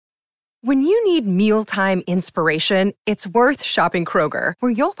When you need mealtime inspiration, it's worth shopping Kroger,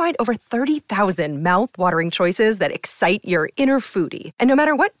 where you'll find over 30,000 mouth-watering choices that excite your inner foodie. And no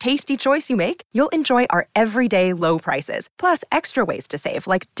matter what tasty choice you make, you'll enjoy our everyday low prices, plus extra ways to save,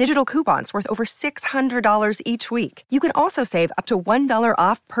 like digital coupons worth over $600 each week. You can also save up to $1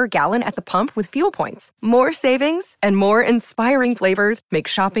 off per gallon at the pump with fuel points. More savings and more inspiring flavors make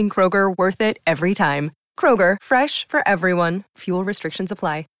shopping Kroger worth it every time. Kroger, fresh for everyone. Fuel restrictions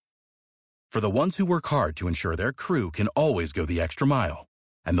apply. For the ones who work hard to ensure their crew can always go the extra mile,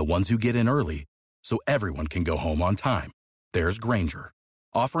 and the ones who get in early so everyone can go home on time, there's Grainger,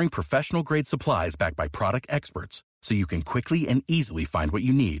 offering professional-grade supplies backed by product experts so you can quickly and easily find what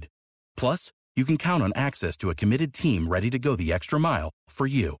you need. Plus, you can count on access to a committed team ready to go the extra mile for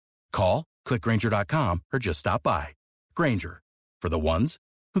you. Call, click Grainger.com, or just stop by. Grainger, for the ones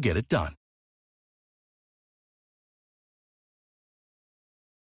who get it done.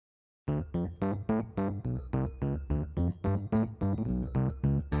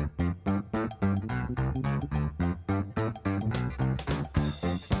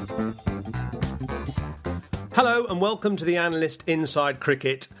 Hello and welcome to the Analyst Inside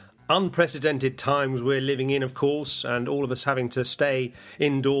Cricket. Unprecedented times we're living in, of course, and all of us having to stay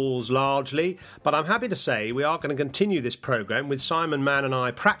indoors largely. But I'm happy to say we are going to continue this programme with Simon Mann and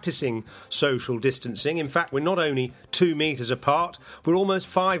I practising social distancing. In fact, we're not only 2 metres apart, we're almost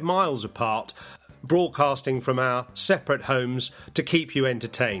 5 miles apart, broadcasting from our separate homes to keep you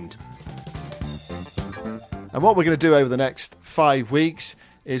entertained. And what we're going to do over the next 5 weeks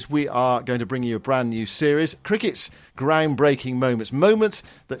is we are going to bring you a brand new series, Cricket's Groundbreaking Moments, moments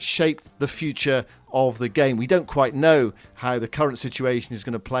that shaped the future of the game. We don't quite know how the current situation is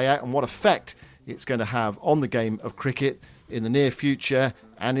going to play out and what effect it's going to have on the game of cricket in the near future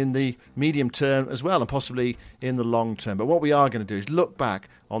and in the medium term as well, and possibly in the long term. But what we are going to do is look back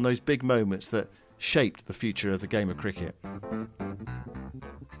on those big moments that shaped the future of the game of cricket.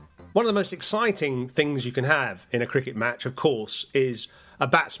 One of the most exciting things you can have in a cricket match, of course, is a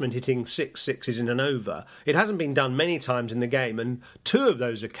batsman hitting 6 sixes in an over. It hasn't been done many times in the game, and 2 of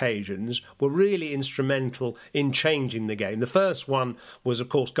those occasions were really instrumental in changing the game. The first one was, of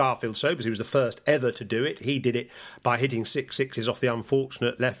course, Garfield Sobers. He was the first ever to do it. He did it by hitting 6 sixes off the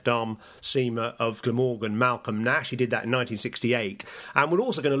unfortunate left-arm seamer of Glamorgan, Malcolm Nash. He did that in 1968. And we're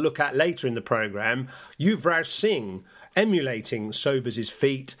also going to look at, later in the programme, Yuvraj Singh, emulating Sobers'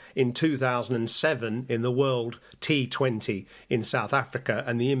 feat in 2007 in the World T20 in South Africa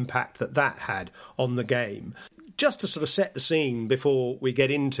and the impact that that had on the game. Just to sort of set the scene before we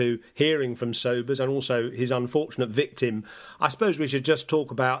get into hearing from Sobers and also his unfortunate victim, I suppose we should just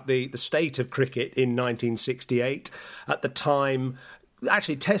talk about the state of cricket in 1968. At the time,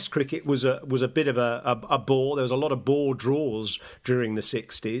 actually, Test cricket was a bit of a bore. There was a lot of bore draws during the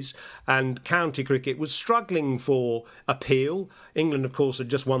 60s, and county cricket was struggling for appeal. England, of course, had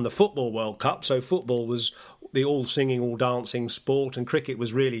just won the Football World Cup, so football was the all-singing, all-dancing sport, and cricket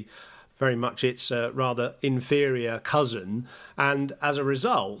was really very much its rather inferior cousin, and as a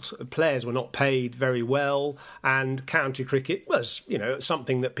result, players were not paid very well, and county cricket was,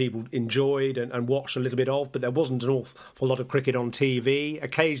 something that people enjoyed and watched a little bit of, but there wasn't an awful lot of cricket on TV.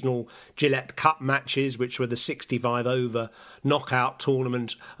 Occasional Gillette Cup matches, which were the 65-over knockout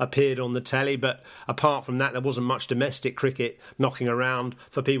tournament, appeared on the telly, but apart from that, there wasn't much domestic cricket knocking around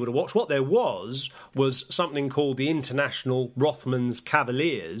for people to watch. What there was something called the International Rothmans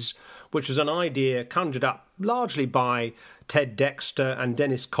Cavaliers, which was an idea conjured up largely by Ted Dexter and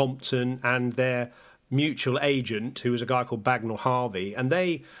Dennis Compton and their mutual agent, who was a guy called Bagnall Harvey, and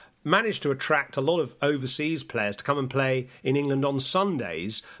they managed to attract a lot of overseas players to come and play in England on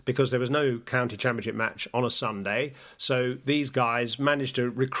Sundays because there was no county championship match on a Sunday. So these guys managed to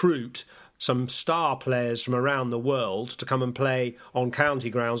recruit some star players from around the world to come and play on county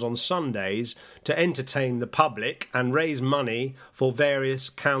grounds on Sundays to entertain the public and raise money for various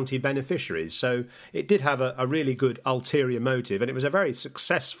county beneficiaries. So it did have a really good ulterior motive, and it was a very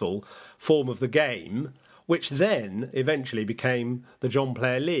successful form of the game, which then eventually became the John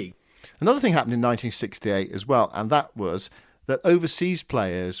Player League. Another thing happened in 1968 as well, and that was that overseas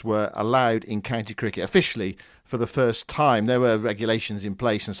players were allowed in county cricket officially for the first time. There were regulations in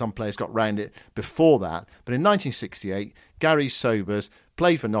place and some players got round it before that. But in 1968, Gary Sobers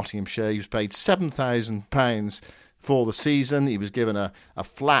played for Nottinghamshire. He was paid £7,000 for the season. He was given a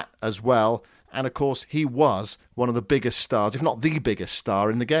flat as well. And of course, he was one of the biggest stars, if not the biggest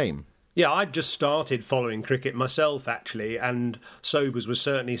star in the game. Yeah, I'd just started following cricket myself, actually, and Sobers was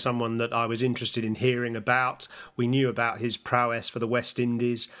certainly someone that I was interested in hearing about. We knew about his prowess for the West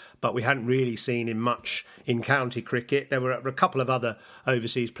Indies, but we hadn't really seen him much in county cricket. There were a couple of other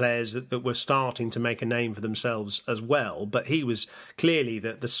overseas players that were starting to make a name for themselves as well, but he was clearly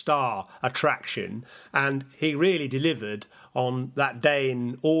the star attraction, and he really delivered on that day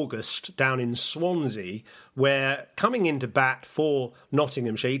in August down in Swansea, where coming into bat for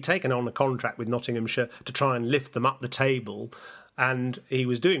Nottinghamshire, he'd taken on a contract with Nottinghamshire to try and lift them up the table, and he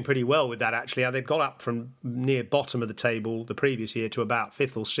was doing pretty well with that, actually. They'd got up from near bottom of the table the previous year to about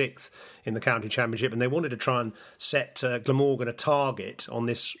 5th or 6th in the county championship, and they wanted to try and set Glamorgan a target on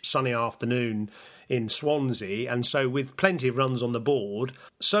this sunny afternoon in Swansea, and so with plenty of runs on the board,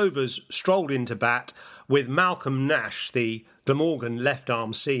 Sobers strolled into bat with Malcolm Nash, the Glamorgan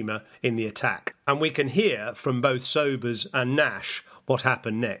left-arm seamer, in the attack. And we can hear from both Sobers and Nash what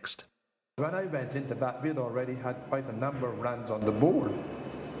happened next. When I went into bat, we'd already had quite a number of runs on the board.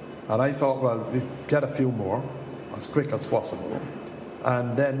 And I thought, well, we'll get a few more, as quick as possible.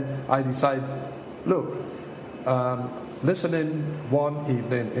 And then I decided, look, listening one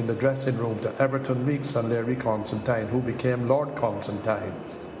evening in the dressing room to Everton Weekes and Larry Constantine, who became Lord Constantine,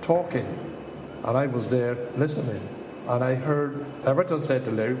 talking. And I was there listening. And I heard Everton said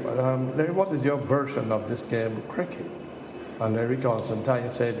to Larry, Larry, what is your version of this game of cricket? And Larry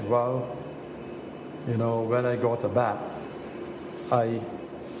Constantine said, well, you know, when I go to bat, I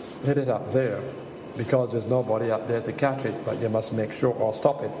hit it up there because there's nobody up there to catch it, but you must make sure, or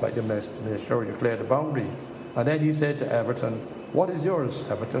stop it, but you must make sure you clear the boundary. And then he said to Everton, what is yours,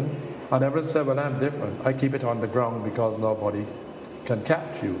 Everton? And Everton said, well, I'm different. I keep it on the ground because nobody can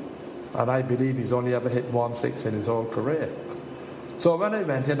catch you. And I believe he's only ever hit 1-6 in his whole career. So when I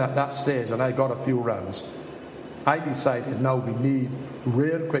went in at that stage and I got a few runs, I decided now we need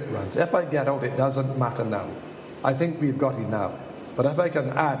real quick runs. If I get out, it doesn't matter now. I think we've got enough. But if I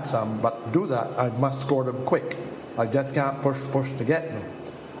can add some, but do that, I must score them quick. I just can't push to get them.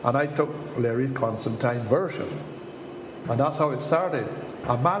 And I took Larry Constantine's version. And that's how it started.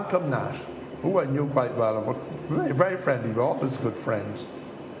 And Malcolm Nash, who I knew quite well, and was very, very friendly, we were always good friends.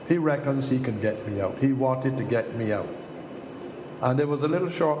 He reckons he can get me out. He wanted to get me out. And there was a little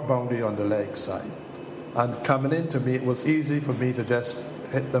short boundary on the leg side. And coming into me, it was easy for me to just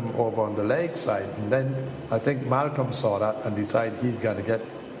hit them over on the leg side. And then I think Malcolm saw that and decided he's going to get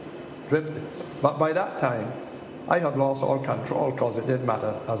drifted. But by that time, I had lost all control because it didn't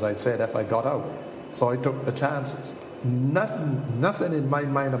matter, as I said, if I got out. So I took the chances. Nothing in my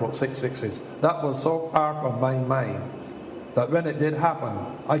mind about 6-6s. That was so far from my mind that when it did happen,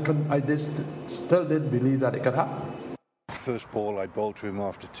 still didn't believe that it could happen. First ball I bowled to him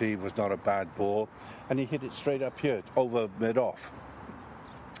after tea was not a bad ball, and he hit it straight up here, over mid-off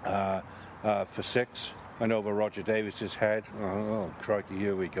for 6, and over Roger Davis's head. Oh, crikey,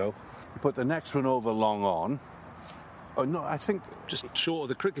 here we go. Put the next one over long on. Oh, no, I think... Just short of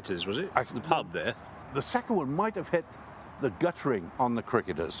the cricketers, was it? The pub there. The second one might have hit the guttering on the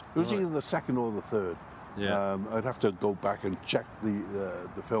cricketers. It was either the second or the third. Yeah. I'd have to go back and check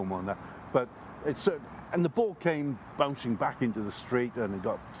the film on that. But it's... And the ball came bouncing back into the street and it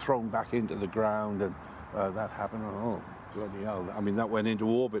got thrown back into the ground, and that happened. Oh, bloody hell. I mean, that went into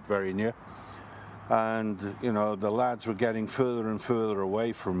orbit very near. And, you know, the lads were getting further and further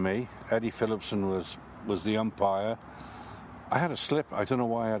away from me. Eddie Phillipson was the umpire. I had a slip. I don't know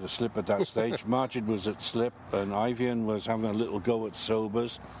why I had a slip at that stage. Margid was at slip and Ivian was having a little go at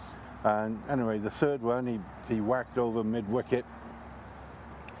Sobers. And anyway, the third one, he whacked over mid-wicket.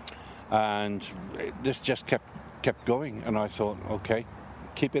 And this just kept going, and I thought, okay,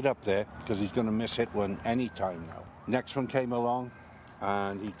 keep it up there, because he's going to miss hit one any time now. Next one came along,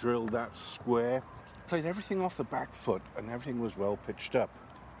 and he drilled that square, played everything off the back foot, and everything was well pitched up.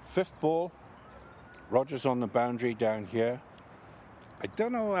 5th ball, Rogers on the boundary down here. I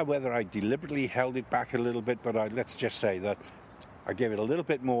don't know whether I deliberately held it back a little bit, but let's just say that I gave it a little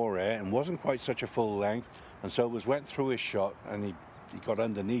bit more air and wasn't quite such a full length, and so it went through his shot, and he got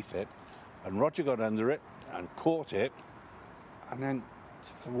underneath it. And Roger got under it and caught it, and then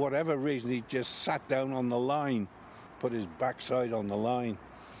for whatever reason he just sat down on the line, put his backside on the line,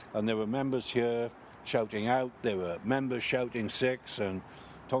 and there were members here shouting out, there were members shouting 6, and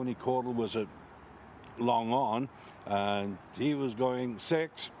Tony Cordell was at long on, and he was going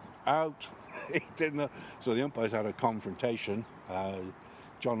 6, out. He didn't. So the umpires had a confrontation.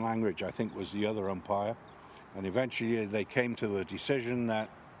 John Langridge, I think, was the other umpire, and eventually they came to a decision that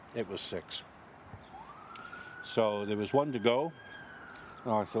it was 6. So there was one to go.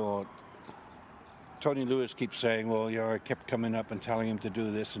 And I thought, Tony Lewis keeps saying, well, I kept coming up and telling him to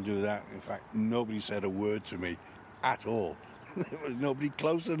do this and do that. In fact, nobody said a word to me at all. There was nobody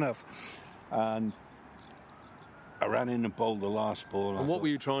close enough. And 3 ball, Rogers on the boundary down here. I think the ball came bouncing back into the street, and it was either the second or the third. I ran in and bowled the last ball. And what were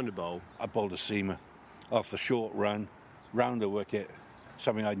you trying to bowl? I bowled a seamer off the short run, round the wicket,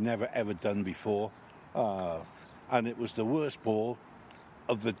 something I'd never ever done before. And it was the worst ball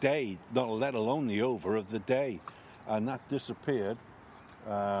of the day, not let alone the over of the day. And that disappeared.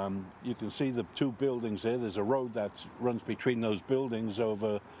 You can see the two buildings there. There's a road that runs between those buildings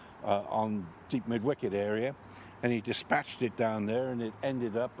over on deep mid-wicket area. And he dispatched it down there, and it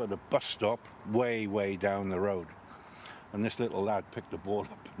ended up at a bus stop way, way down the road. And this little lad picked the ball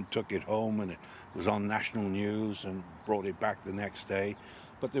up and took it home, and it was on national news and brought it back the next day.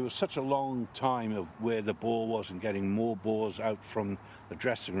 But there was such a long time of where the ball was and getting more balls out from the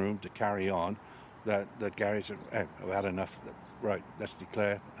dressing room to carry on that Gary said, hey, I've had enough. Right, let's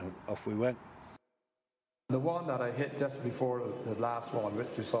declare. And off we went. The one that I hit just before the last one,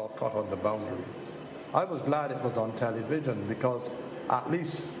 which you saw cut on the boundary, I was glad it was on television because at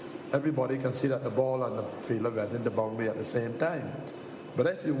least everybody can see that the ball and the fielder went in the boundary at the same time. But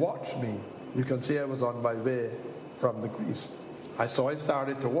if you watch me, you can see I was on my way from the crease. I saw I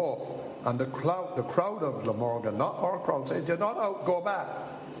started to walk, and the crowd of Glamorgan, not our crowd, said, "You're not out, go back."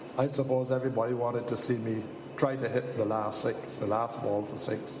 I suppose everybody wanted to see me try to hit the last ball for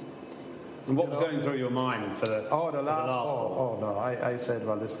six. And what was going through your mind for the last ball? Oh, no, I said,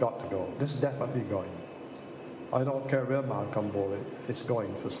 well, it's got to go. This is definitely going. I don't care where Malcolm bowled it, it's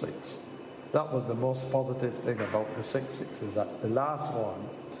going for six. That was the most positive thing about the 6-6, is that the last one,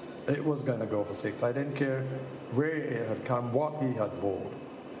 it was going to go for six. I didn't care where it had come, what he had bowled.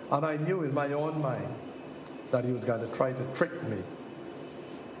 And I knew in my own mind that he was going to try to trick me.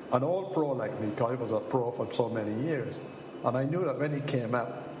 An old pro like me, because I was a pro for so many years. And I knew that when he came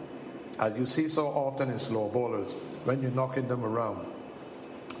out, as you see so often in slow bowlers, when you're knocking them around,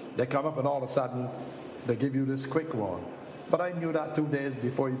 they come up and all of a sudden they give you this quick one. But I knew that 2 days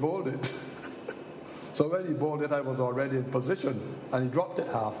before he bowled it. So when he bowled it, I was already in position, and he dropped it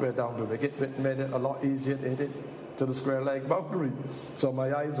halfway down the wicket, which made it a lot easier to hit it to the square leg boundary. So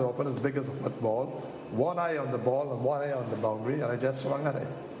my eyes open as big as a football, one eye on the ball and one eye on the boundary, and I just swung at it,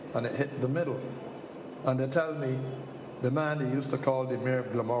 and it hit the middle. And they tell me the man he used to call the Mayor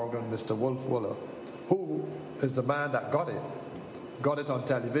of Glamorgan, Mr. Wolf Wooler, who is the man that got it on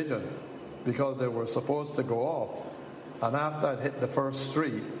television, because they were supposed to go off. And after I'd hit the first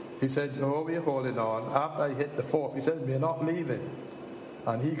three, he said, "Oh, we're holding on." After I hit the fourth, he said, "We're not leaving."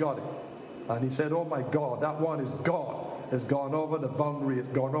 And he got it. And he said, "Oh my God, that one is gone. It's gone over the boundary, it's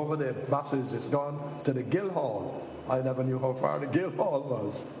gone over the buses, it's gone to the Guildhall." I never knew how far the Guildhall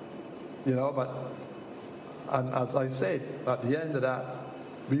was. But and as I said, at the end of that,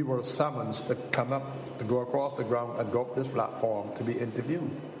 we were summoned to come up, to go across the ground and go up this platform to be interviewed.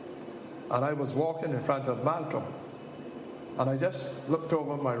 And I was walking in front of Malcolm, and I just looked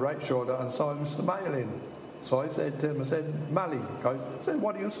over my right shoulder and saw him smiling. So I said to him, "Mally," I said,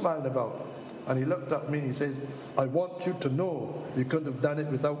 "What are you smiling about?" And he looked at me and he says, "I want you to know you couldn't have done it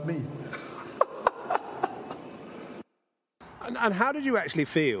without me." And how did you actually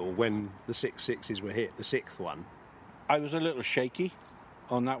feel when the 6-6s were hit, the sixth one? I was a little shaky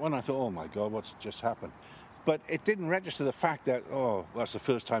on that one. I thought, oh my God, what's just happened? But it didn't register the fact that, that's the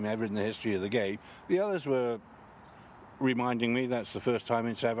first time ever in the history of the game. The others were reminding me that's the first time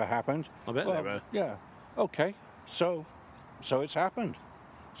it's ever happened. I bet they were. Yeah. Okay. So it's happened.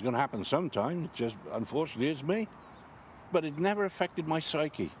 It's going to happen sometime. Just unfortunately, it's me. But it never affected my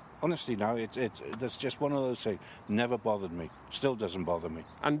psyche. Honestly, no, that's just one of those things. Never bothered me. Still doesn't bother me.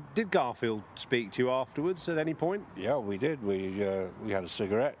 And did Garfield speak to you afterwards at any point? Yeah, we did. We had a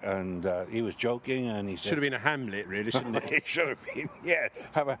cigarette, and he was joking, and he said... Should have been a Hamlet, really, shouldn't it? It should have been, yeah.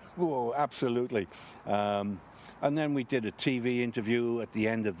 Absolutely. And then we did a TV interview at the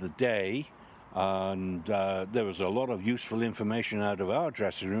end of the day, and there was a lot of useful information out of our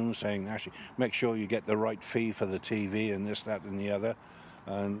dressing room saying, actually, make sure you get the right fee for the TV and this, that, and the other.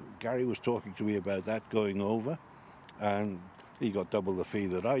 And Gary was talking to me about that going over, and he got double the fee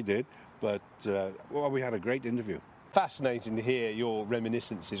that I did. But, we had a great interview. Fascinating to hear your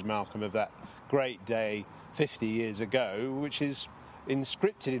reminiscences, Malcolm, of that great day 50 years ago, which is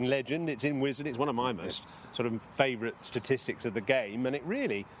inscripted in legend. It's in Wizard. It's one of my most sort of favourite statistics of the game, and it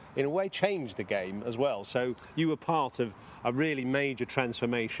really, in a way, changed the game as well. So you were part of a really major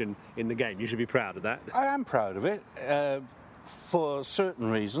transformation in the game. You should be proud of that. I am proud of it. For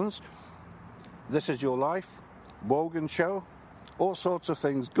certain reasons. This Is Your Life, Wogan Show, all sorts of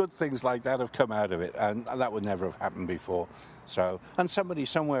things, good things like that have come out of it, and that would never have happened before. So, and somebody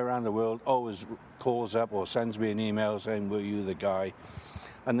somewhere around the world always calls up or sends me an email saying, "Were you the guy?"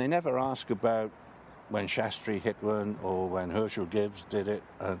 And they never ask about when Shastri hit one or when Herschel Gibbs did it.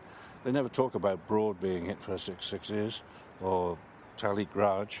 They never talk about Broad being hit for 6-6s or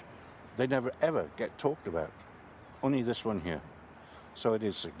Tallygraj. They never ever get talked about. Only this one here. So it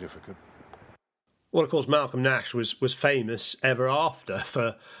is significant. Well, of course, Malcolm Nash was famous ever after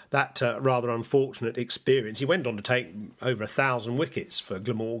for that rather unfortunate experience. He went on to take over 1,000 wickets for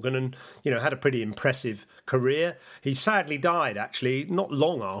Glamorgan and, had a pretty impressive career. He sadly died, actually, not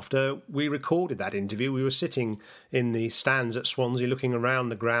long after we recorded that interview. We were sitting in the stands at Swansea looking around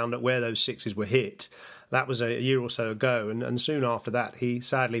the ground at where those sixes were hit. That was a year or so ago, and soon after that he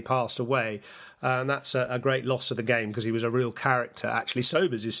sadly passed away. And that's a great loss of the game because he was a real character. Actually,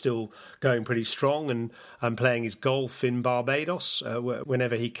 Sobers is still going pretty strong and playing his golf in Barbados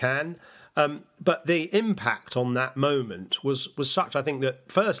whenever he can. But the impact on that moment was such, I think, that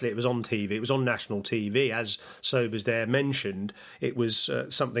firstly it was on TV, it was on national TV, as Sobers there mentioned. It was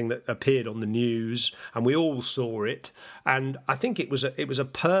something that appeared on the news and we all saw it. And I think it was a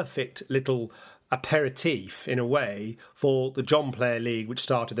perfect little aperitif, in a way, for the John Player League, which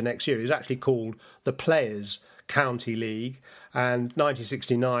started the next year. It was actually called the Players' County League, and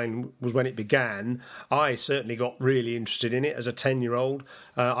 1969 was when it began. I certainly got really interested in it as a 10-year-old.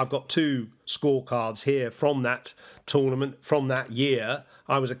 I've got 2 scorecards here from that tournament, from that year.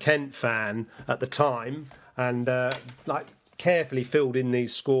 I was a Kent fan at the time, and carefully filled in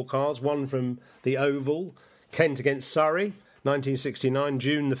these scorecards. One from the Oval, Kent against Surrey, 1969,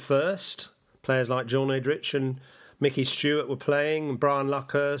 June the 1st. Players like John Edrich and Mickey Stewart were playing, Brian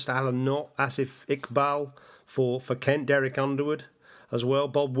Luckhurst, Alan Knott, Asif Iqbal for Kent, Derek Underwood as well,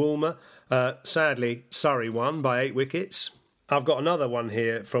 Bob Woolmer. Sadly, Surrey won by 8 wickets. I've got another one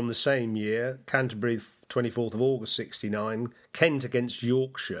here from the same year, Canterbury, 24th of August 69, Kent against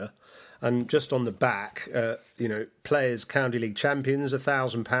Yorkshire. And just on the back, Players County League champions,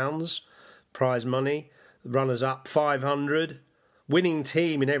 £1,000 prize money, runners-up 500. Winning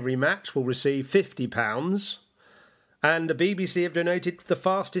team in every match will receive £50, and the BBC have donated the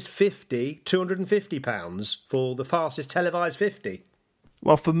fastest 50, £250 for the fastest televised 50.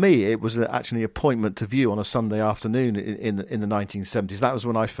 Well, for me, it was actually an appointment to view on a Sunday afternoon in the 1970s. That was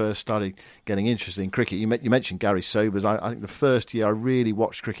when I first started getting interested in cricket. You mentioned Gary Sobers. I think the first year I really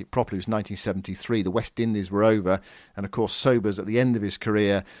watched cricket properly was 1973. The West Indies were over, and of course Sobers at the end of his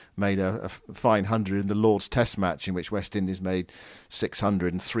career made a fine 100 in the Lord's Test match, in which West Indies made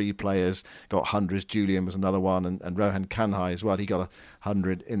 600 and 3 players got hundreds. Julian was another one, and Rohan Kanhai as well. He got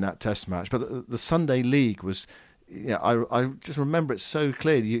 100 in that Test match. But the Sunday League was... I just remember it so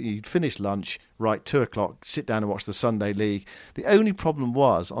clearly. You'd finish lunch, right, 2:00, sit down and watch the Sunday League. The only problem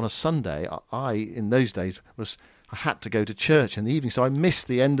was, on a Sunday, in those days, I had to go to church in the evening, so I missed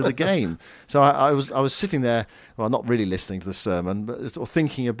the end of the game. So I was sitting there, well, not really listening to the sermon, but sort of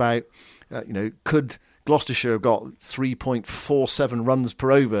thinking about, could Gloucestershire have got 3.47 runs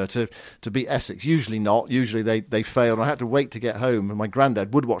per over to beat Essex? Usually not. Usually they failed. I had to wait to get home, and my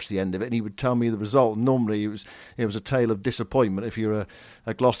granddad would watch the end of it, and he would tell me the result. Normally it was a tale of disappointment if you're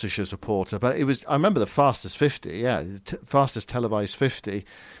a Gloucestershire supporter. But I remember the fastest 50, fastest televised 50.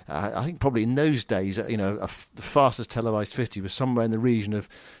 I think probably in those days, the fastest televised 50 was somewhere in the region of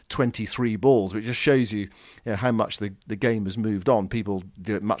 23 balls, which just shows you, how much the game has moved on. People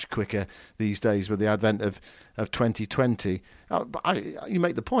do it much quicker these days with the advent of 2020. But you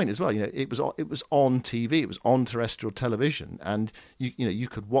make the point as well. It was on TV, it was on terrestrial television, and you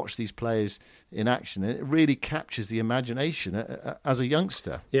could watch these players in action, and it really captures the imagination as a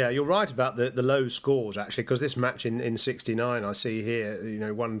youngster. Yeah, you're right about the low scores actually, because this match in '69, I see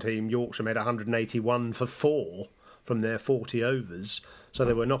here, one team, Yorkshire, made 181 for 4 from their 40 overs. So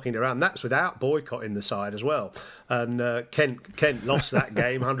they were knocking it around. That's without boycotting the side as well. And Kent lost that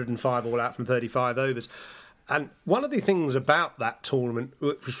game, 105 all out from 35 overs. And one of the things about that tournament,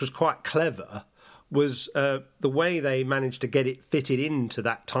 which was quite clever, was the way they managed to get it fitted into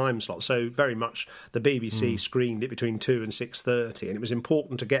that time slot. So very much the BBC screened it between 2 and 6:30, and it was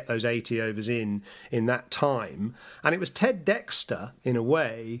important to get those 80 overs in that time. And it was Ted Dexter, in a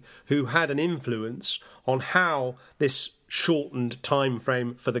way, who had an influence on how this shortened time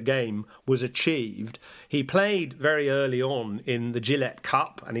frame for the game was achieved. He played very early on in the Gillette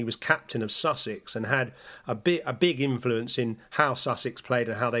Cup, and he was captain of Sussex and had a big influence in how Sussex played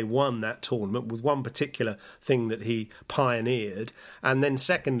and how they won that tournament, with one particular thing that he pioneered. And then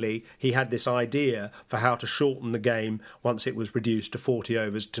secondly, he had this idea for how to shorten the game once it was reduced to 40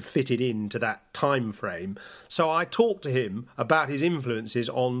 overs to fit it into that time frame. So I talked to him about his influences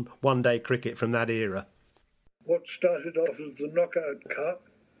on one-day cricket from that era. What started off as the Knockout Cup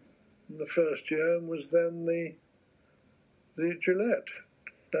in the first year was then the Gillette.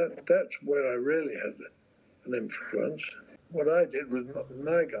 That's where I really had an influence. what I did with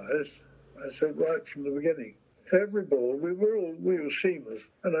my guys, I said right from the beginning, every ball, we were seamers,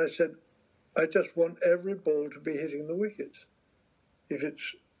 and I said, I just want every ball to be hitting the wickets. If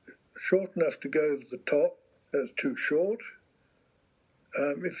it's short enough to go over the top, that's too short.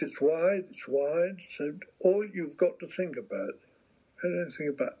 If it's wide, it's wide. So all you've got to think about, and don't think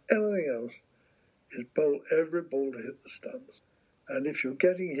about anything else, is bowl every ball to hit the stumps. And if you're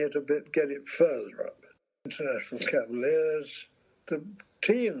getting hit a bit, get it further up. International Cavaliers, the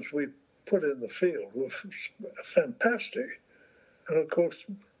teams we put in the field were fantastic. And of course,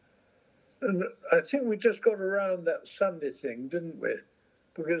 and I think we just got around that Sunday thing, didn't we?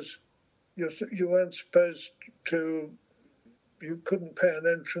 Because you weren't supposed to, you couldn't pay an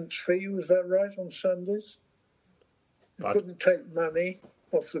entrance fee, was that right, on Sundays? You couldn't take money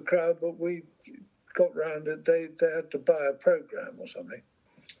off the crowd, but we got round it. They had to buy a programme or something.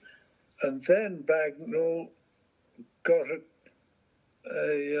 And then Bagnall got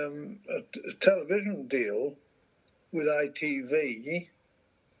a television deal with ITV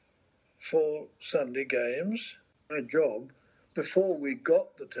for Sunday games. My job, before we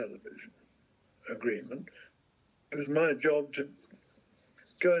got the television agreement, it was my job to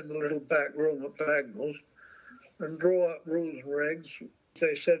go in the little back room at Bagnall's and draw up rules and regs.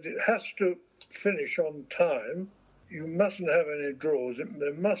 They said it has to finish on time. You mustn't have any draws.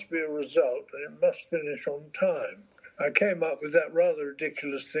 There must be a result, and it must finish on time. I came up with that rather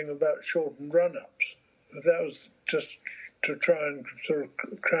ridiculous thing about shortened run-ups. That was just to try and sort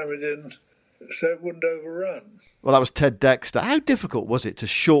of cram it in so it wouldn't overrun. Well, that was Ted Dexter. How difficult was it to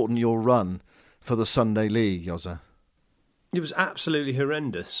shorten your run for the Sunday League, Yozza? It was absolutely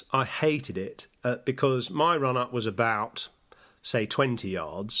horrendous. I hated it because my run-up was about, say, 20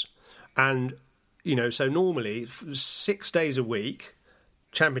 yards. And, so normally 6 days a week,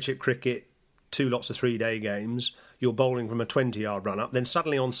 Championship cricket, 2 lots of 3-day games, you're bowling from a 20-yard run-up. Then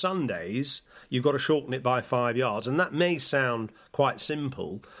suddenly on Sundays, you've got to shorten it by 5 yards. And that may sound quite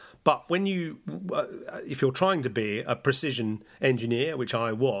simple, but when if you're trying to be a precision engineer, which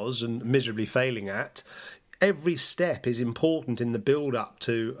I was and miserably failing at, every step is important in the build-up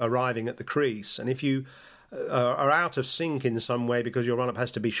to arriving at the crease. And if you are out of sync in some way because your run-up has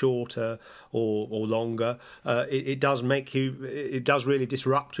to be shorter or longer, it does really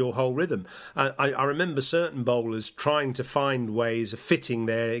disrupt your whole rhythm. I remember certain bowlers trying to find ways of fitting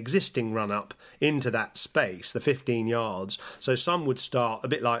their existing run-up into that space, the 15 yards. So some would start, a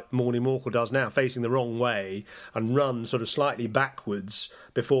bit like Morley Morkel does now, facing the wrong way and run sort of slightly backwards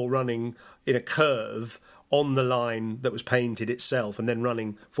before running in a curve on the line that was painted itself and then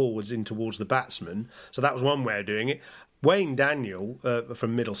running forwards in towards the batsman. So that was one way of doing it. Wayne Daniel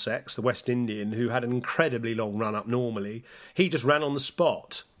from Middlesex, the West Indian, who had an incredibly long run-up normally, he just ran on the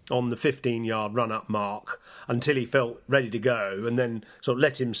spot on the 15-yard run-up mark until he felt ready to go and then sort of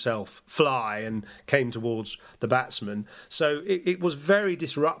let himself fly and came towards the batsman. So it was very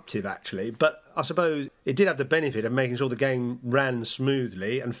disruptive, actually, but I suppose it did have the benefit of making sure the game ran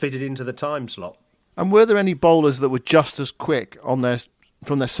smoothly and fitted into the time slot. And were there any bowlers that were just as quick from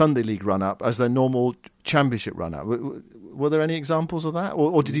their Sunday League run-up as their normal Championship run-up? Were there any examples of that?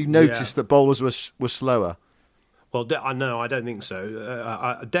 Or did you notice that bowlers were slower? Well, no, I don't think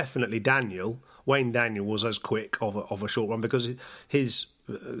so. Definitely Wayne Daniel was as quick of a short run because his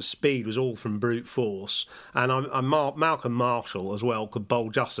speed was all from brute force. And Malcolm Marshall as well could bowl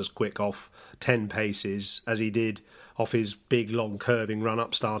just as quick off 10 paces as he did off his big, long, curving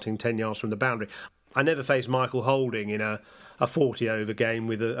run-up starting 10 yards from the boundary. I never faced Michael Holding in a 40-over game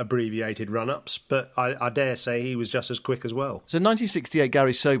with abbreviated run-ups, but I dare say he was just as quick as well. So in 1968,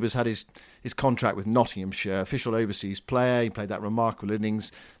 Gary Sobers had his contract with Nottinghamshire, official overseas player. He played that remarkable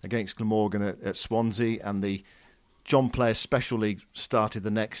innings against Glamorgan at Swansea, and the John Player Special League started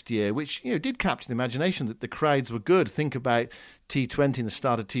the next year, which did capture the imagination. That the crowds were good. Think about T20 and the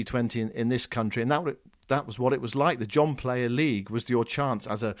start of T20 in this country, and that was what it was like. The John Player League was your chance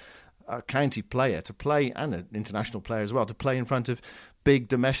as a county player to play, and an international player as well, to play in front of big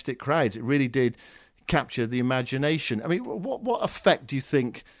domestic crowds. It really did capture the imagination. I mean, what effect do you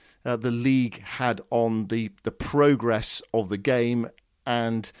think the league had on the progress of the game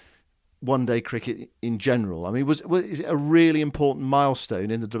and one-day cricket in general? I mean, is it a really important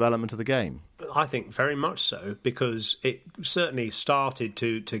milestone in the development of the game? I think very much so, because it certainly started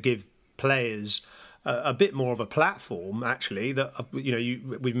to give players a bit more of a platform, actually. That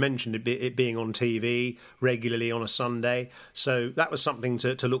we've mentioned it being on TV regularly on a Sunday, so that was something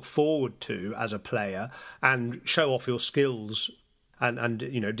to look forward to as a player and show off your skills.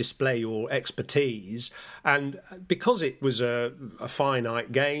 and display your expertise. And because it was a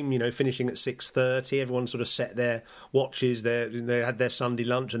finite game, finishing at 6:30, everyone sort of set their watches, they had their Sunday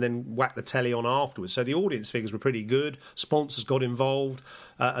lunch and then whacked the telly on afterwards. So the audience figures were pretty good. Sponsors got involved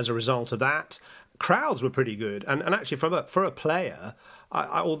as a result of that. Crowds were pretty good, and actually for a player,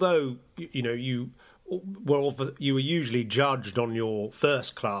 although you were usually judged on your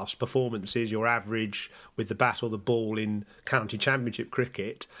first class performances, your average with the bat or the ball in county championship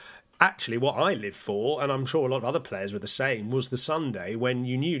cricket. Actually, what I lived for, and I'm sure a lot of other players were the same, was the Sunday when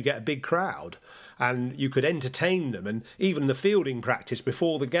you knew you'd get a big crowd and you could entertain them. And even the fielding practice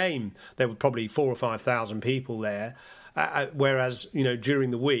before the game, there were probably 4,000 or 5,000 people there. Whereas,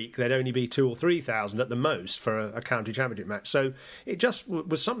 during the week, there'd only be 2,000 or 3,000 at the most for a county championship match. So it just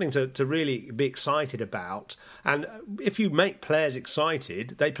was something to really be excited about. And if you make players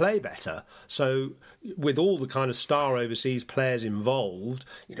excited, they play better. So with all the kind of star overseas players involved,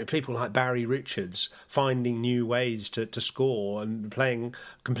 people like Barry Richards finding new ways to score and playing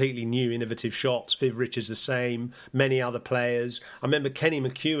completely new, innovative shots. Viv Richards the same, many other players. I remember Kenny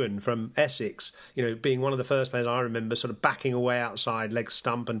McEwen from Essex, being one of the first players I remember sort of backing away outside leg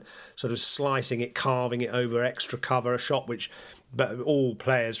stump and sort of slicing it, carving it over extra cover, a shot which all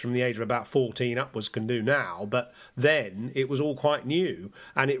players from the age of about 14 upwards can do now. But then it was all quite new,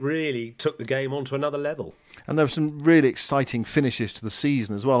 and it really took the game on to another level. And there were some really exciting finishes to the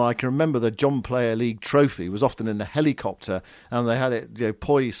season as well. I can remember the John Player League trophy was often in a helicopter, and they had it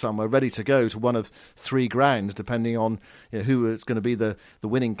poised somewhere ready to go to one of 3 grounds, depending on who was going to be the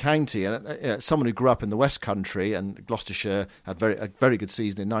winning county. And someone who grew up in the West Country, and Gloucestershire had a very good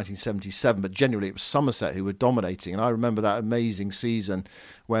season in 1977, but generally it was Somerset who were dominating. And I remember that amazing season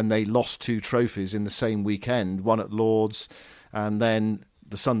when they lost 2 trophies in the same weekend, one at Lord's and then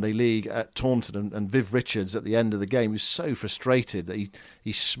the Sunday League at Taunton, and Viv Richards at the end of the game was so frustrated that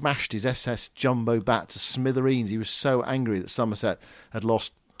he smashed his SS Jumbo bat to smithereens. He was so angry that Somerset had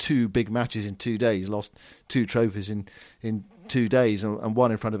lost 2 big matches in 2 days, lost 2 trophies in 2 days, and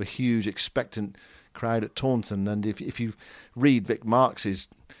one in front of a huge expectant crowd at Taunton. And if you read Vic Marks's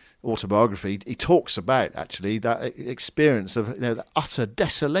autobiography, he talks about actually that experience of the utter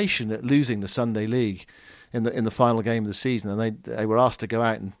desolation at losing the Sunday League in the final game of the season, and they were asked to go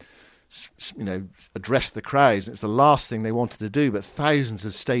out and address the crowds. It's the last thing they wanted to do, but thousands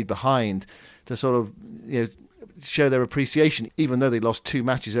had stayed behind to sort of show their appreciation, even though they lost 2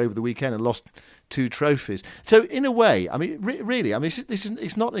 matches over the weekend and lost 2 trophies. So in a way, I mean, really, I mean,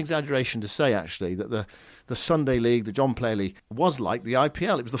 it's not an exaggeration to say actually that the Sunday League, the John Player League, was like the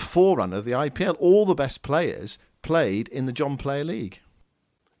IPL. It was the forerunner of the IPL. All the best players played in the John Player League.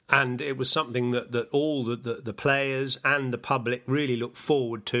 And it was something that all the players and the public really looked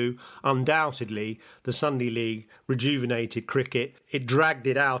forward to. Undoubtedly, the Sunday League rejuvenated cricket. It dragged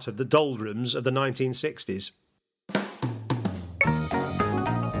it out of the doldrums of the 1960s.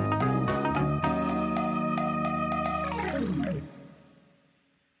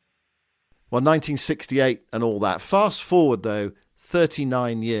 Well, 1968 and all that. Fast forward, though,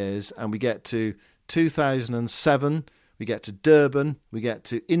 39 years, and we get to 2007. We get to Durban, we get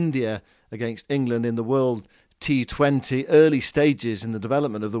to India against England in the World T20, early stages in the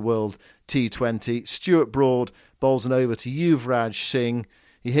development of the World T20. Stuart Broad bowls an over to Yuvraj Singh.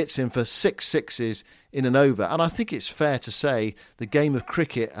 He hits him for 6 sixes in an over. And I think it's fair to say the game of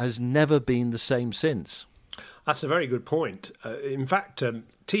cricket has never been the same since. That's a very good point. In fact,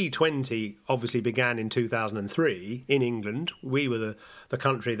 T20 obviously began in 2003 in England. We were the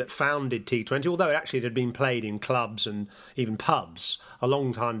country that founded T20, although actually it had been played in clubs and even pubs a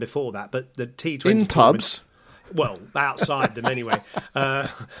long time before that. But the T20 in pubs? Well, outside them anyway.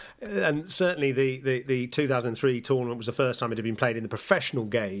 And certainly the 2003 tournament was the first time it had been played in the professional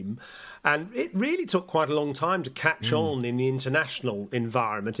game. And it really took quite a long time to catch on in the international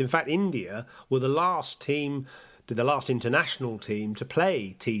environment. In fact, India were the last international team to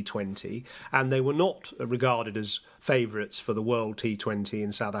play T20, and they were not regarded as favourites for the World T20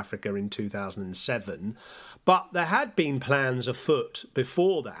 in South Africa in 2007. But there had been plans afoot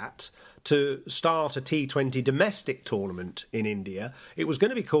before that to start a T20 domestic tournament in India. It was going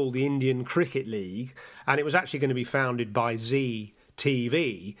to be called the Indian Cricket League, and it was actually going to be founded by Zee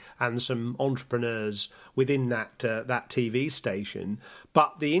TV and some entrepreneurs within that TV station.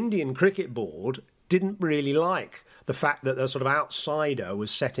 But the Indian Cricket Board didn't really like the fact that a sort of outsider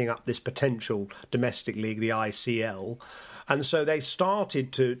was setting up this potential domestic league, the ICL. And so they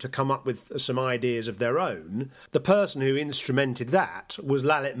started to come up with some ideas of their own. The person who instrumented that was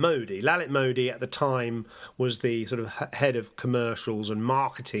Lalit Modi. Lalit Modi at the time was the sort of head of commercials and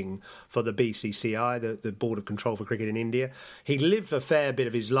marketing for the BCCI, the Board of Control for Cricket in India. He lived a fair bit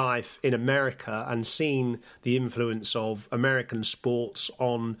of his life in America and seen the influence of American sports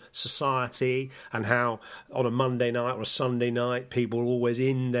on society, and how on a Monday night or a Sunday night people were always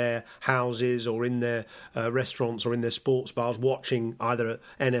in their houses or in their restaurants or in their sports bars watching either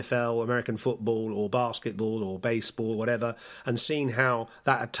NFL, American football or basketball or baseball, whatever, and seeing how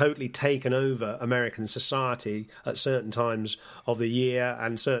that had totally taken over American society at certain times of the year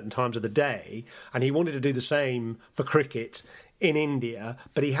and certain times of the day. And he wanted to do the same for cricket in India,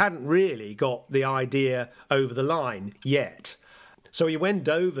 but he hadn't really got the idea over the line yet. So he went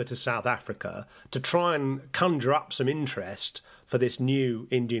over to South Africa to try and conjure up some interest for this new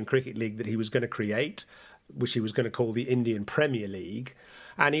Indian Cricket League that he was going to create, which he was going to call the Indian Premier League.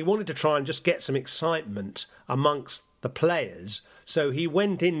 And he wanted to try and just get some excitement amongst the players. So he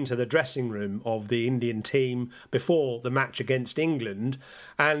went into the dressing room of the Indian team before the match against England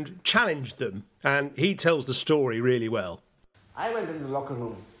and challenged them. And he tells the story really well. I went into the locker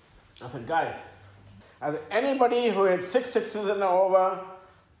room. I said, guys, as anybody who hit 6 sixes in an over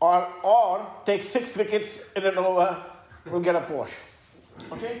or takes 6 wickets in an over will get a Porsche.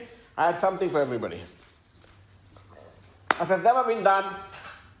 Okay? I had something for everybody. I said, never been done.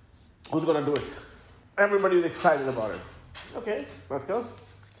 Who's going to do it? Everybody was excited about it. Okay, let's go.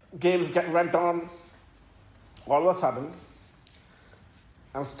 Games went on. All of a sudden,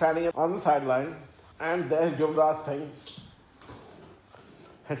 I'm standing on the sideline, and there's Yuvraj Singh.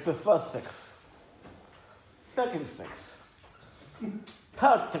 Hits the first 6. Second 6.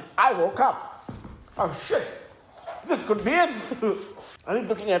 Third 6. I woke up. Oh, shit. This could be it. And he's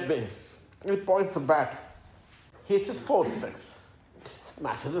looking at me. He points the bat. He hits his 4th 6.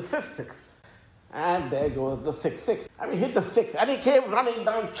 Smashes the 5th 6. And there goes the 6th 6. I mean, hit the 6th. And he came running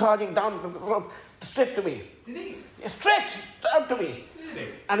down, charging down the rope, straight to me. Did he? Yeah, straight up to me. Did he?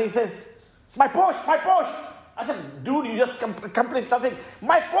 And he says, my Porsche, my Porsche. I said, dude, you just accomplished something.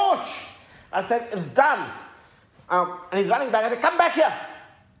 My Porsche. I said, it's done. And he's running back. I said, come back here.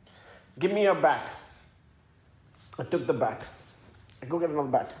 Give me your bat. I took the bat. I go get another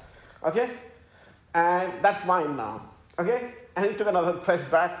bat. Okay? And that's mine now. Okay? And he took another fresh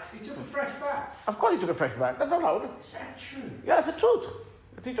bat. He took a fresh bat? Of course he took a fresh bat. That's not loud. Is that true? Yeah, it's the truth.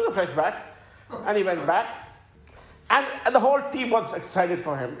 He took a fresh bat. And he went back. And the whole team was excited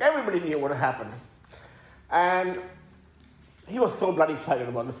for him. Everybody knew what had happened. And he was so bloody excited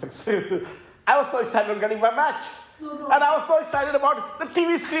about the 6th. I was so excited about getting my match. And I was so excited about the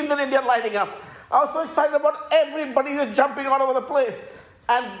TV screens in India lighting up. I was so excited about everybody just jumping all over the place.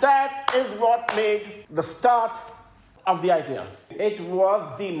 And that is what made the start of the IPL. It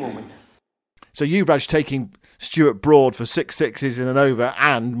was the moment. So Yuvraj taking Stuart Broad for 6 sixes in an over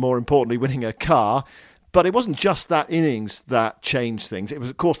and, more importantly, winning a car. But it wasn't just that innings that changed things. It was,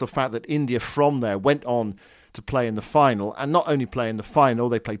 of course, the fact that India from there went on to play in the final. And not only play in the final,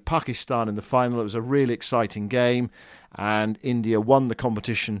 they played Pakistan in the final. It was a really exciting game. And India won the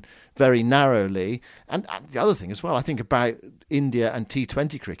competition very narrowly. And the other thing as well, I think about India and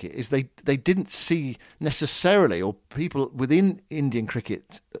T20 cricket is they didn't see necessarily, or people within Indian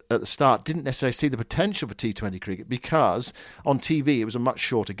cricket at the start didn't necessarily see the potential for T20 cricket, because on TV it was a much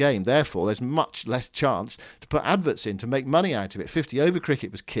shorter game. Therefore, there's much less chance to put adverts in to make money out of it. 50-over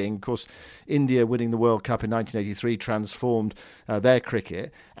cricket was king. Of course, India winning the World Cup in 1983 transformed their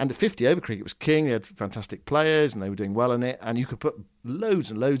cricket. And the 50-over cricket was king. They had fantastic players and they were doing well in it. And you could put loads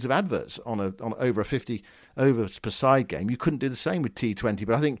and loads of adverts on over a 50 overs per side game. You couldn't do the same with T20.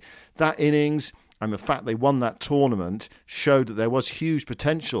 But I think that innings and the fact they won that tournament showed that there was huge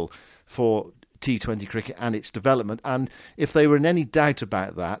potential for T20 cricket and its development. And if they were in any doubt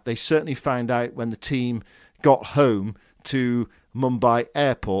about that, they certainly found out when the team got home to Mumbai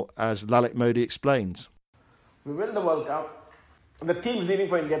Airport, as Lalit Modi explains. We win the World Cup. The team's leaving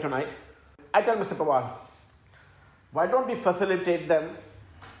for India tonight. I tell Mr. Pawar, why don't we facilitate them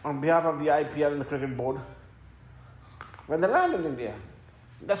on behalf of the IPL and the cricket board when they land in India?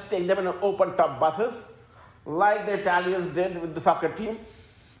 Just take them in open-top buses, like the Italians did with the soccer team.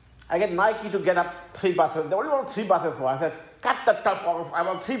 I get Nike to get up 3 buses. They only want 3 buses for. I said, cut the top off. I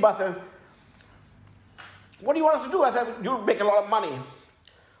want 3 buses. What do you want us to do? I said, you'll make a lot of money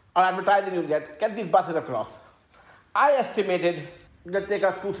on advertising you get these buses across. I estimated it'll take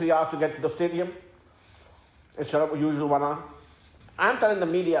us 2-3 hours to get to the stadium instead of a usual 1 hour. I'm telling the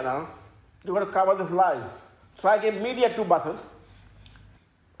media now, you're going to cover this live. So I gave media 2 buses,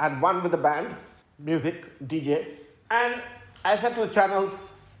 and 1 with the band, music, DJ, and I said to the channels,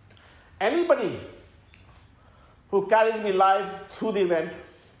 anybody who carries me live through the event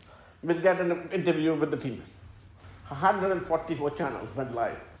will get an interview with the team. 144 channels went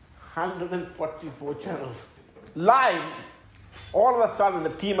live. 144 channels. Live, all of a sudden the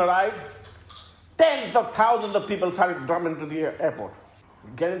team arrived, tens of thousands of people started drumming to the airport.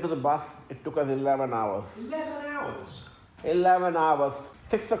 Getting to the bus, it took us 11 hours. 11 hours? 11 hours.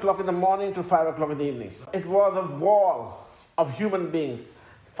 6 o'clock in the morning to 5 o'clock in the evening. It was a wall of human beings.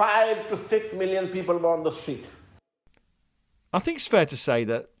 5 to 6 million people were on the street. I think it's fair to say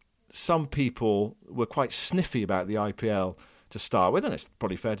that some people were quite sniffy about the IPL to start with, and it's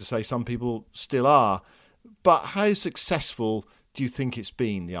probably fair to say some people still are. But how successful do you think it's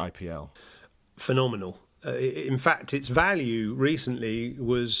been, the IPL? Phenomenal. In fact, its value recently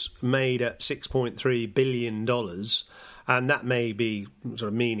was made at $6.3 billion, and that may be sort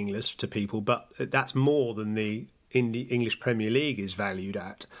of meaningless to people, but that's more than the English Premier League is valued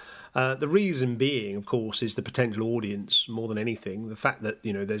at. The reason being, of course, is the potential audience more than anything. The fact that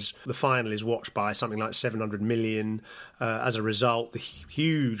the final is watched by something like 700 million. As a result, the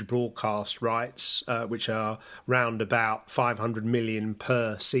huge broadcast rights, which are round about 500 million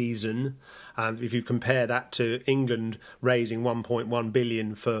per season. And if you compare that to England raising 1.1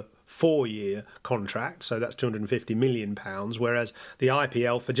 billion for 4-year contract, so that's £250 million, whereas the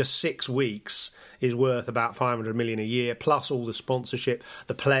IPL for just 6 weeks is worth about 500 million a year, plus all the sponsorship.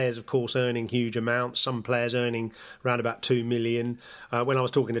 The players, of course, earning huge amounts. Some players earning around about 2 million. When I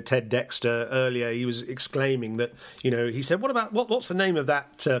was talking to Ted Dexter earlier, he was exclaiming that, he said, what's the name of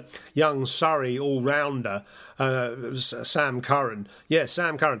that young Surrey all-rounder, Sam Curran? Yeah,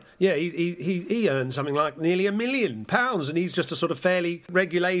 Sam Curran. Yeah, he earns something like nearly £1 million, and he's just a sort of fairly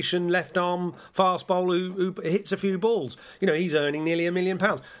regulation left-arm fast bowler who hits a few balls. He's earning nearly £1 million.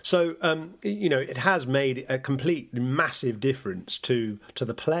 So, it has made a complete massive difference to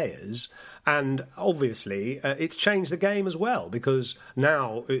the players. And obviously, it's changed the game as well, because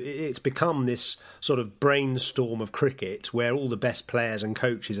now it's become this sort of brainstorm of cricket where all the best players and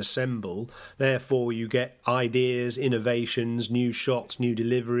coaches assemble. Therefore, you get ideas, innovations, new shots, new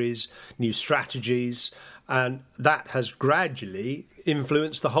deliveries, new strategies. And that has gradually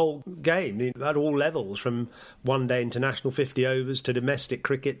influenced the whole game at all levels, from one-day international 50 overs to domestic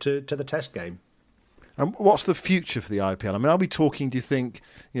cricket to the Test game. And what's the future for the IPL? I mean, are we talking, do you think,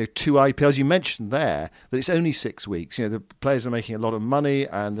 2 IPLs? You mentioned there that it's only 6 weeks. The players are making a lot of money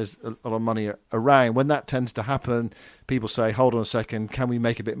and there's a lot of money around. When that tends to happen, people say, hold on a second, can we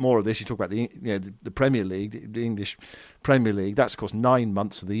make a bit more of this? You talk about the Premier League, the English Premier League. That's, of course, 9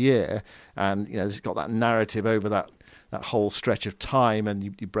 months of the year. And, it's got that narrative over that whole stretch of time, and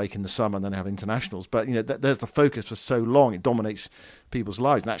you break in the summer and then have internationals. But, there's the focus for so long. It dominates people's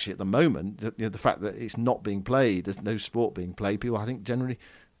lives. And actually, at the moment, the fact that it's not being played, there's no sport being played, people, I think,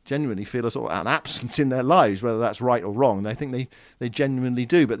 genuinely feel a sort of an absence in their lives, whether that's right or wrong. I think they genuinely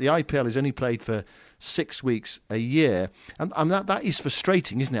do. But the IPL is only played for 6 weeks a year. And that is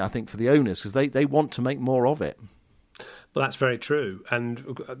frustrating, isn't it, I think, for the owners, because they want to make more of it. Well, that's very true.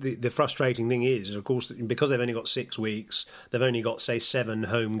 And the frustrating thing is, of course, because they've only got 6 weeks, they've only got, say, 7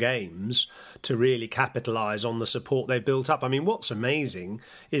 home games to really capitalise on the support they've built up. I mean, what's amazing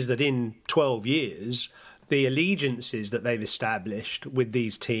is that in 12 years, the allegiances that they've established with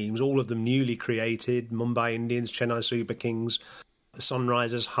these teams, all of them newly created, Mumbai Indians, Chennai Super Kings,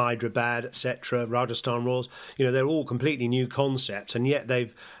 Sunrisers, Hyderabad, etc., Rajasthan Royals, they're all completely new concepts, and yet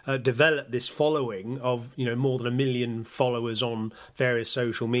they've developed this following of, more than 1 million followers on various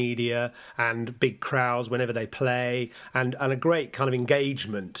social media and big crowds whenever they play, and a great kind of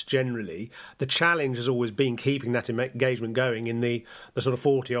engagement generally. The challenge has always been keeping that engagement going in the sort of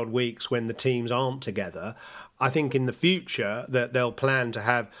 40-odd weeks when the teams aren't together. I think in the future that they'll plan to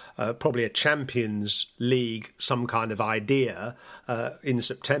have probably a Champions League, some kind of idea in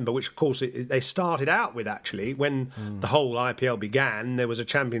September, which of course they started out with actually. When the whole IPL began, there was a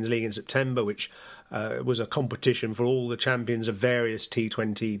Champions League in September, which was a competition for all the champions of various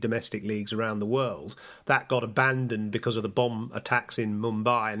T20 domestic leagues around the world. That got abandoned because of the bomb attacks in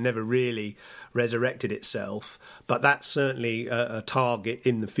Mumbai and never really resurrected itself. But that's certainly a target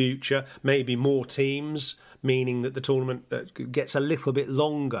in the future. Maybe more teams, meaning that the tournament gets a little bit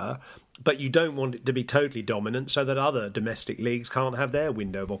longer, but you don't want it to be totally dominant so that other domestic leagues can't have their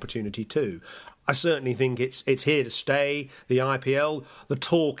window of opportunity too. I certainly think it's here to stay, the IPL. The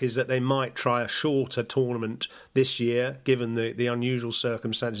talk is that they might try a shorter tournament this year, given the unusual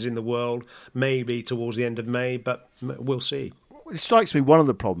circumstances in the world, maybe towards the end of May, but we'll see. It strikes me one of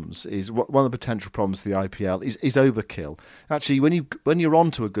the problems is one of the potential problems of the IPL is overkill. Actually, when you're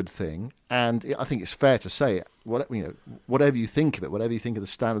onto a good thing, and I think it's fair to say, whatever you think of it, whatever you think of the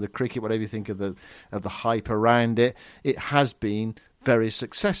standard of cricket, whatever you think of the hype around it, it has been very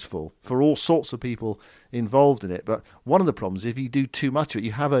successful for all sorts of people involved in it. But one of the problems, if you do too much of it,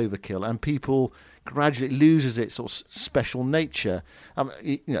 you have overkill, and people gradually loses its sort of special nature.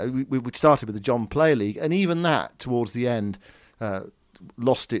 We started with the John Player League, and even that towards the end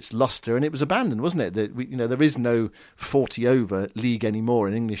lost its lustre, and it was abandoned, wasn't it? There is no 40-over league anymore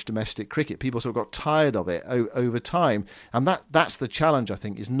in English domestic cricket. People sort of got tired of it over time, and that's the challenge, I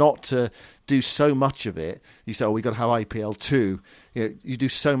think, is not to do so much of it. You say, we've got to have IPL 2. You do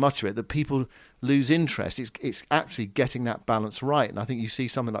so much of it that people lose interest. It's actually getting that balance right, and I think you see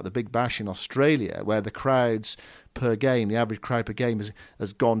something like the Big Bash in Australia, where the crowds per game, the average crowd per game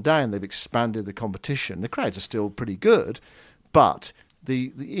has gone down. They've expanded the competition. The crowds are still pretty good, but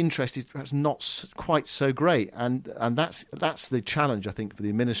the interest is perhaps not quite so great, and that's the challenge, I think, for the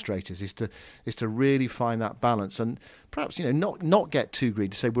administrators is to really find that balance, and perhaps not get too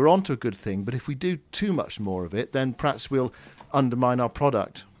greedy to say we're onto a good thing, but if we do too much more of it, then perhaps we'll undermine our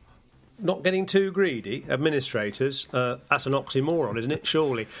product. Not getting too greedy, administrators, that's an oxymoron, isn't it?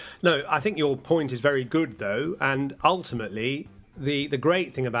 Surely. No, I think your point is very good, though, and ultimately the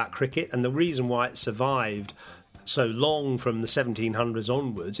great thing about cricket, and the reason why it survived so long from the 1700s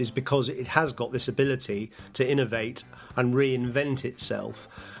onwards, is because it has got this ability to innovate and reinvent itself.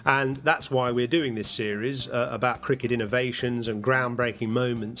 And that's why we're doing this series about cricket innovations and groundbreaking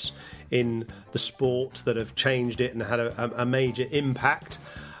moments in the sport that have changed it and had a major impact.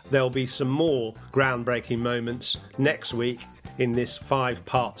 There'll be some more groundbreaking moments next week in this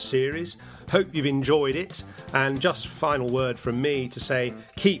 5-part series. Hope you've enjoyed it, and just final word from me to say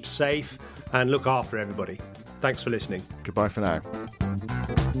keep safe and look after everybody. Thanks for listening. Goodbye for now.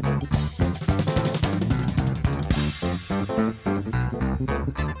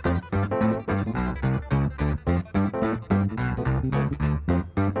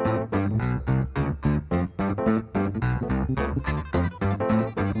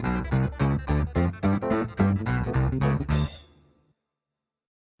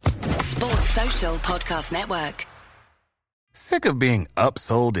 Sports Social Podcast Network. Sick of being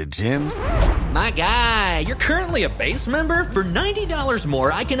upsold at gyms? My guy, you're currently a base member? For $90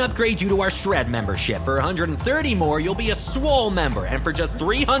 more, I can upgrade you to our Shred membership. For $130 more, you'll be a Swole member. And for just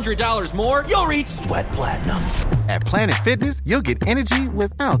 $300 more, you'll reach Sweat Platinum. At Planet Fitness, you'll get energy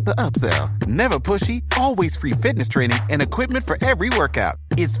without the upsell. Never pushy, always free fitness training and equipment for every workout.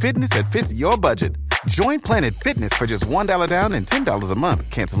 It's fitness that fits your budget. Join Planet Fitness for just $1 down and $10 a month.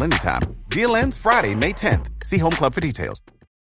 Cancel anytime. Deal ends Friday, May 10th. See Home Club for details.